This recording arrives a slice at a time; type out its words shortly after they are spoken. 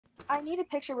I need a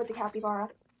picture with the capybara.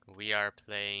 We are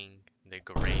playing the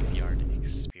Graveyard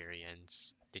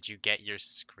Experience. Did you get your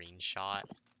screenshot?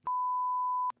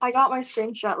 I got my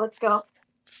screenshot. Let's go.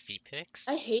 Feet pics?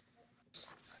 I hate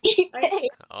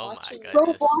Thanks. Oh my watching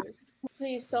goodness. Roblox.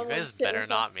 Please, You someone guys sit better with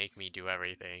not us. make me do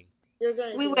everything. You're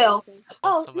gonna We do will. everything.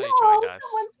 Oh Somebody no! joined us.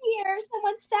 Someone's here.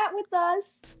 Someone sat with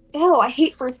us. Ew! I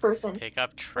hate first person. Pick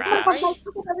up Oh my trash. God,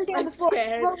 look at everything on I'm the floor.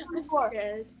 scared. Roll on the I'm floor.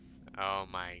 scared. Oh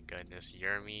my goodness,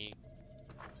 Yermi.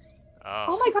 Oh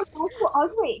Oh, my God, it's so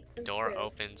ugly. I'm door scared.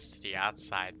 opens to the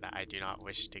outside that I do not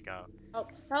wish to go.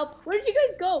 Help! Help! Where did you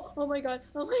guys go? Oh my god!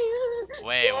 Oh my god!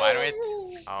 Wait, why do I...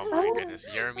 Scared. Oh my goodness,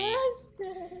 Yermi. I'm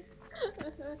scared.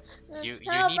 You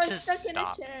Help, need I'm to stuck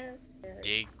stop. in a chair.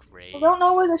 Dig I graves. don't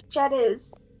know where the shed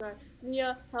is.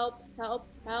 Mia, help! Help!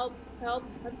 Help! Help!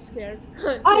 I'm scared.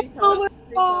 I Please know help! where Please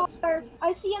they help. are.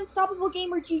 I see Unstoppable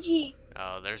Gamer GG.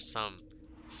 Oh, there's some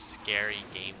scary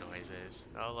game noises.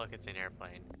 Oh look, it's an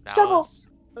airplane. That Shovel. was...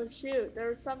 Oh shoot! There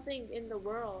was something in the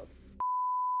world.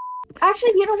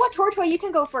 Actually, you know what, Tortoise? You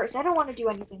can go first. I don't want to do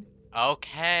anything.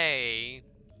 Okay.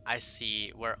 I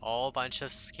see. We're all a bunch of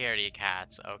scaredy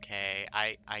cats. Okay,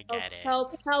 I Oh, get it.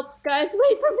 help! Help! Guys,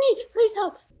 wait for me! Please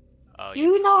help! Oh,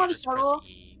 You know you I'm just press so-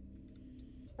 E.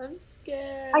 I'm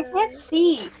scared. I can't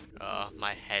see. Oh,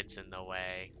 my head's in the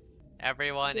way.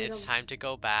 Everyone, it's Damn. time to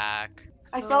go back.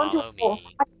 I fell into a Follow hole.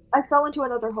 me. I fell into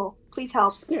another hole. Please I'm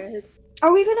help. scared.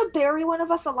 Are we gonna bury one of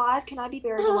us alive? Can I be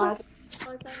buried alive? Oh, I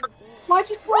found a door. Why'd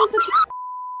you close the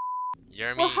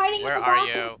Yermi, hiding in where the are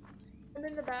bathroom. you? I'm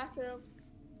in the bathroom.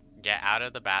 Get out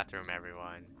of the bathroom,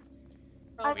 everyone.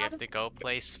 Oh, We have to go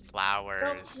place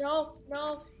flowers. no,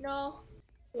 no, no.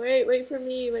 Wait for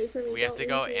me, wait for me. We have Don't to leave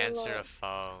go me answer alone. a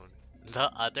phone.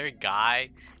 The other guy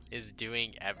is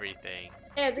doing everything.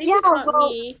 Hey, at least Yeah, it's not well-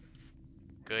 me.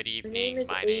 Good name evening, is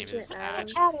my name Agent is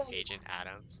Adams. Agent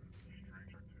Adams.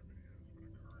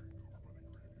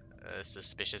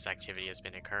 Suspicious activity has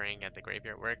been occurring at the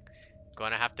graveyard work.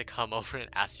 Going to have to come over and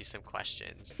ask you some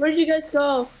questions. Where did you guys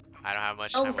go? I don't have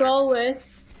much I'll time. go with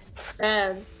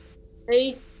them.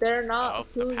 They're not Oh,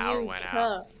 the who power you went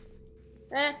cut.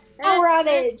 Power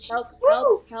outage. Help,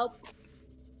 Woo! help.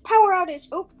 power outage?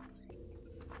 Oh.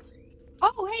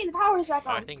 Oh, hey, the power's back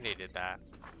Oh, I on. think they did that.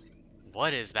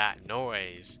 What is that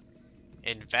noise?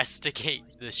 Investigate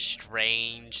the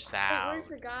strange Wait, sound. where's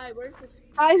the guy? Where's the...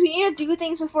 Guys, we need to do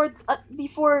things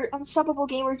before Unstoppable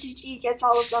Gamer GG gets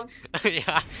all of them.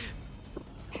 Yeah.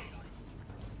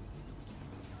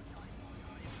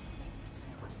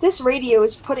 This radio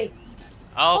is putting.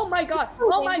 Oh Oh, my god!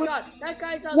 Oh my god! That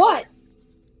guy's out What?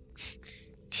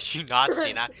 did you not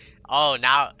see that? Oh,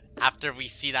 now after we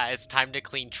see that, it's time to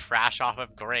clean trash off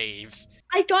of graves.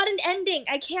 I got an ending.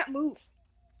 I can't move.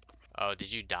 Oh,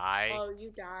 did you die? Oh,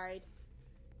 you died.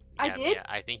 I Yeah, did? Mia,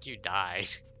 I think you died.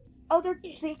 Oh, they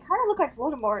kind of look like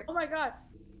Voldemort. Oh my god!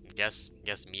 Guess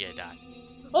Mia died.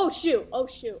 Oh shoot! Oh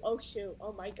shoot! Oh shoot!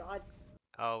 Oh my god!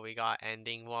 Oh, we got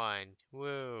ending 1.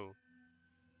 Woo.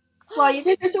 Wow, you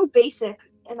guys are so basic.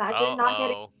 Imagine not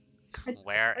getting. Oh,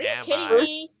 where Are you am kidding I?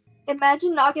 me?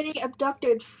 Imagine not getting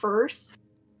abducted first.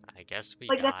 I guess we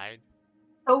Like that- died.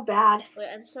 So bad. Wait,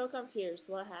 I'm so confused.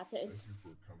 What happened?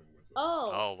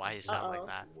 Oh. Oh, why you sound like Uh-oh.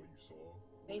 that?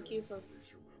 Thank you for.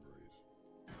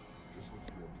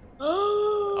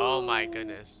 Oh my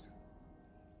goodness.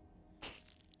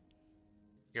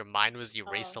 Your mind was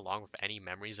erased along with any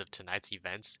memories of tonight's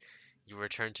events. You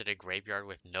returned to the graveyard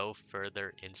with no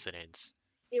further incidents.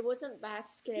 It wasn't that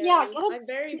scary. Yeah, get a- I'm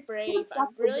very brave. I'm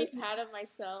really proud of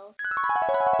myself.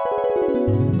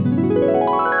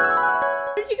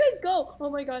 Where'd you guys go? Oh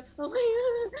my god. Oh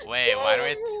my god. Wait, why do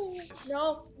we?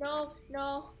 No, no,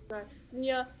 no. God.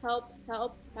 Mia, help,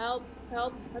 help, help,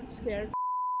 help. I'm scared.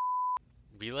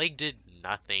 We like did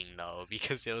nothing though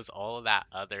because it was all that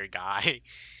other guy.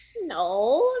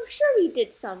 No, I'm sure we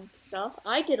did some stuff.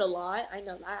 I did a lot. I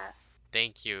know that.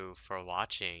 Thank you for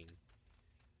watching.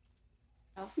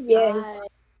 Yeah. Bye.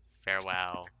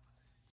 Farewell.